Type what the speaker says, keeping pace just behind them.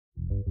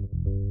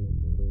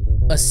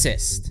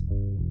Assist,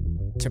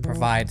 to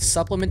provide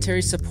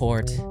supplementary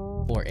support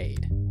or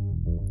aid.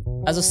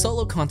 As a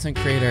solo content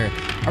creator,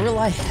 I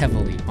rely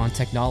heavily on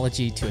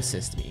technology to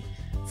assist me,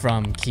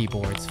 from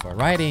keyboards for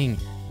writing,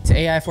 to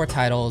AI for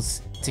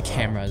titles, to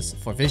cameras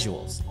for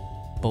visuals.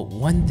 But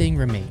one thing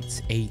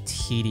remains a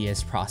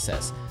tedious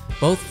process,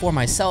 both for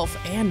myself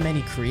and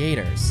many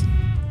creators: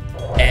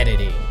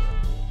 editing.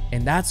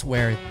 And that's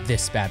where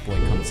this bad boy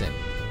comes in.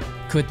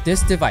 Could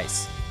this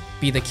device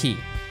be the key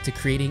to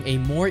creating a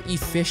more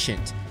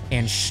efficient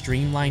and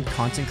streamlined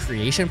content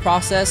creation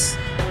process?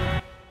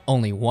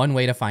 Only one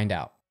way to find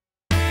out.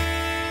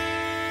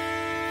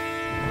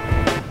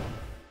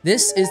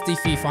 This is the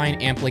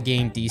Fifine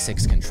Ampligame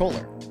D6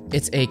 Controller.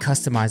 It's a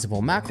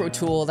customizable macro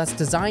tool that's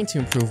designed to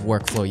improve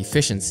workflow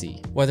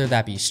efficiency, whether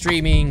that be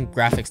streaming,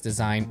 graphics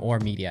design, or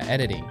media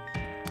editing.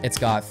 It's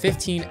got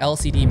 15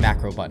 LCD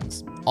macro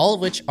buttons, all of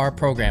which are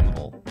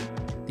programmable.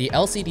 The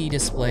LCD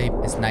display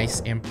is nice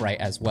and bright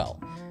as well.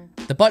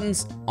 The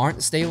buttons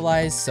aren't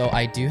stabilized, so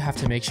I do have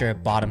to make sure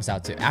it bottoms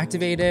out to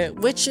activate it,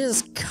 which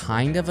is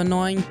kind of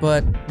annoying,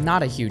 but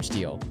not a huge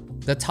deal.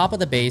 The top of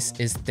the base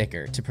is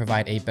thicker to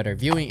provide a better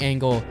viewing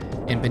angle,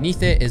 and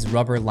beneath it is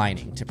rubber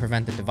lining to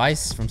prevent the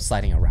device from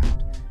sliding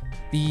around.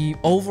 The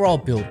overall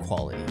build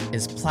quality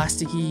is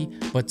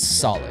plasticky but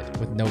solid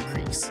with no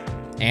creaks.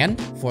 And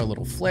for a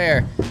little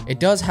flair, it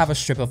does have a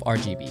strip of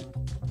RGB.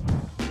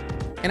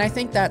 And I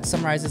think that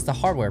summarizes the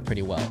hardware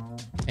pretty well.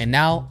 And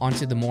now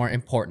onto the more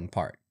important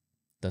part,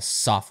 the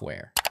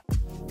software.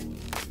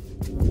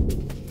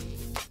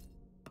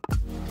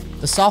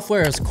 The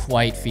software is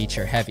quite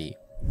feature heavy.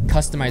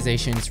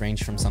 Customizations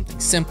range from something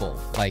simple,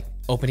 like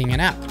opening an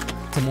app,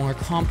 to more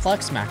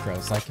complex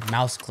macros like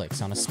mouse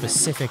clicks on a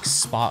specific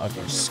spot of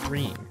your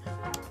screen.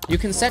 You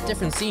can set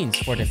different scenes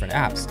for different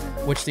apps,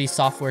 which the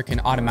software can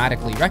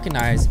automatically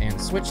recognize and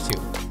switch to.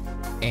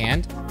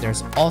 And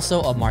there's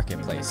also a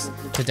marketplace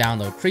to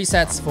download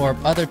presets for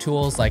other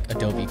tools like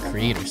Adobe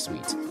Creator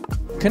Suite.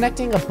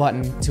 Connecting a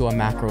button to a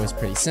macro is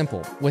pretty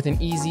simple, with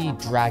an easy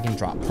drag and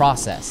drop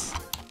process.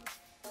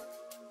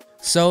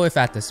 So if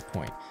at this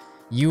point,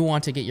 you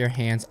want to get your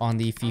hands on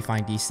the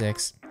Fifine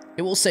D6,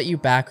 it will set you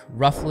back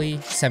roughly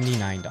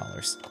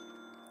 $79.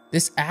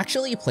 This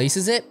actually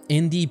places it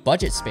in the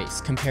budget space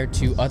compared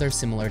to other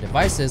similar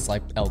devices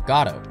like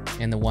Elgato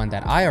and the one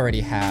that I already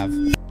have,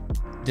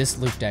 this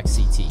Loupedeck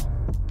CT.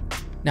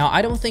 Now,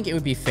 I don't think it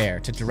would be fair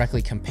to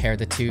directly compare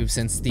the two,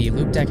 since the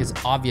Loupedeck is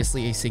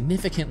obviously a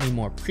significantly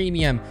more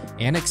premium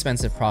and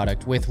expensive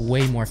product with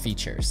way more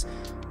features.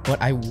 But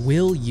I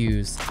will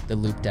use the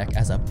Loupedeck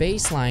as a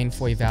baseline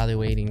for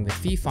evaluating the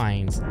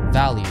Fifine's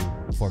value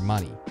for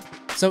money.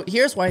 So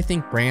here's why I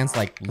think brands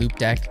like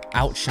Loupedeck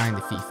outshine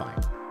the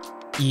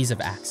Fifine: ease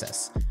of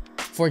access.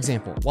 For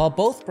example, while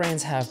both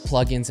brands have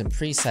plugins and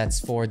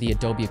presets for the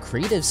Adobe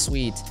Creative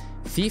Suite,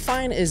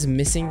 Fifine is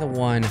missing the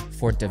one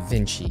for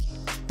DaVinci.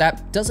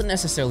 That doesn't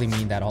necessarily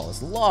mean that all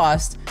is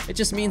lost, it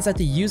just means that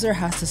the user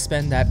has to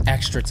spend that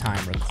extra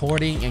time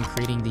recording and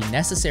creating the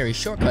necessary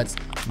shortcuts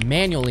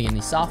manually in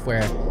the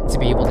software to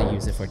be able to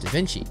use it for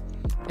DaVinci.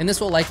 And this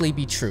will likely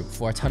be true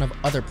for a ton of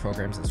other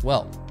programs as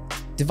well.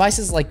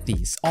 Devices like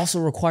these also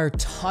require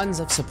tons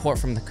of support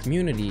from the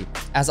community,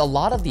 as a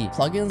lot of the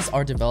plugins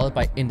are developed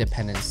by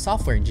independent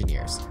software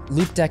engineers.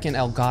 Loupedeck and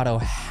Elgato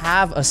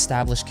have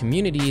established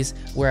communities,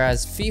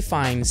 whereas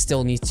Fifine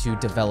still needs to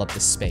develop the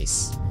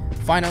space.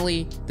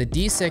 Finally, the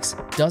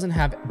D6 doesn't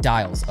have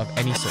dials of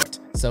any sort,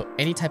 so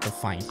any type of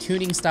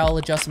fine-tuning style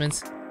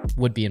adjustments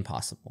would be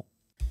impossible.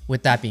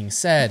 With that being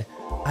said,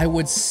 I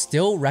would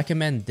still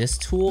recommend this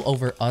tool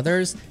over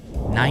others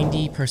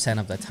 90%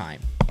 of the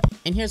time.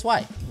 And here's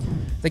why.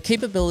 The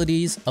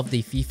capabilities of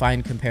the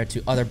Fifine compared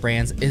to other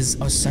brands is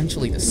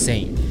essentially the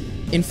same.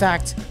 In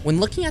fact, when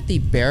looking at the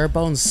bare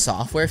bones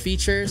software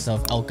features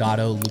of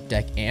Elgato,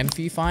 Loupedeck, and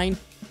Fifine,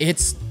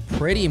 it's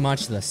pretty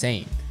much the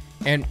same.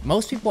 And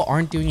most people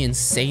aren't doing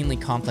insanely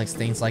complex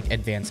things like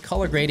advanced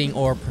color grading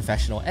or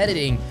professional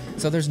editing,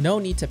 so there's no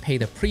need to pay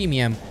the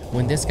premium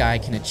when this guy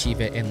can achieve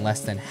it in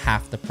less than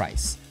half the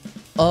price.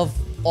 Of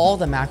all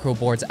the macro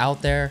boards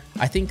out there,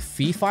 I think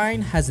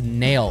Fifine has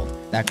nailed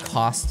that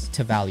cost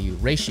to value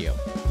ratio.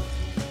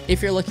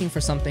 If you're looking for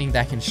something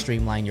that can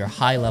streamline your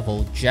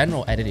high-level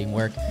general editing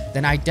work,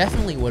 then I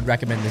definitely would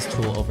recommend this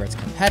tool over its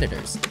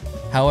competitors.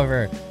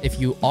 However, if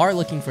you are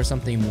looking for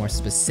something more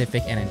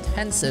specific and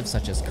intensive,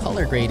 such as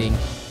color grading,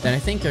 then I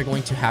think you're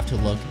going to have to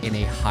look in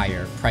a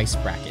higher price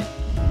bracket.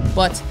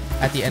 But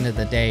at the end of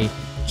the day,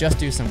 just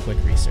do some quick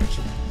research.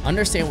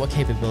 Understand what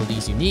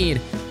capabilities you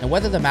need and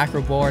whether the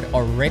macro board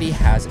already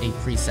has a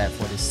preset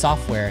for the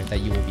software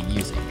that you will be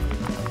using.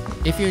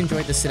 If you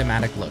enjoyed the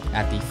cinematic look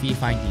at the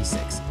Fifine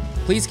D6,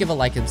 please give a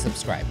like and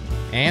subscribe,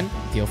 and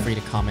feel free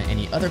to comment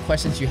any other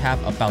questions you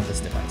have about this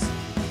device.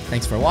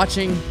 Thanks for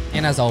watching,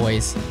 and as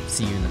always,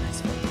 see you in the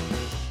next one.